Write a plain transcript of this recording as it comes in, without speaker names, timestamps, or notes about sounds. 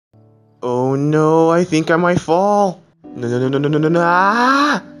Oh no, I think I might fall. No, no, no, no, no, no, no, no.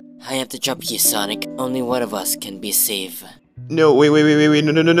 Ah! I have to jump you, Sonic. Only one of us can be safe. No, wait, wait, wait, wait, wait.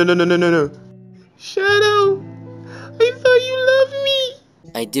 No, no, no, no, no, no, no, no, no. Shadow, I thought you loved me.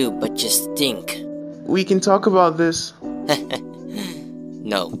 I do, but just think. We can talk about this.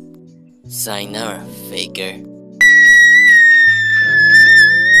 No. Sayonara, faker.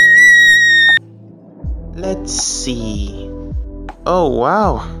 Let's see. Oh,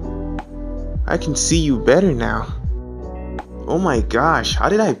 wow. I can see you better now. Oh my gosh, how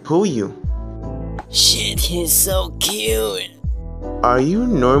did I pull you? Shit, he's so cute. Are you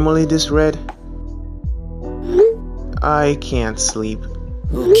normally this red? I can't sleep.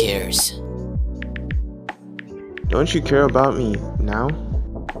 Who cares? Don't you care about me now?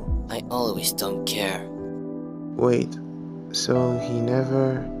 I always don't care. Wait, so he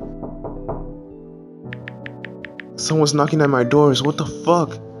never... Someone's knocking at my doors, what the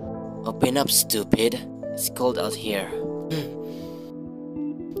fuck? Open up, stupid. It's cold out here.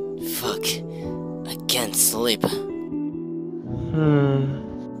 Fuck. I can't sleep. Hmm.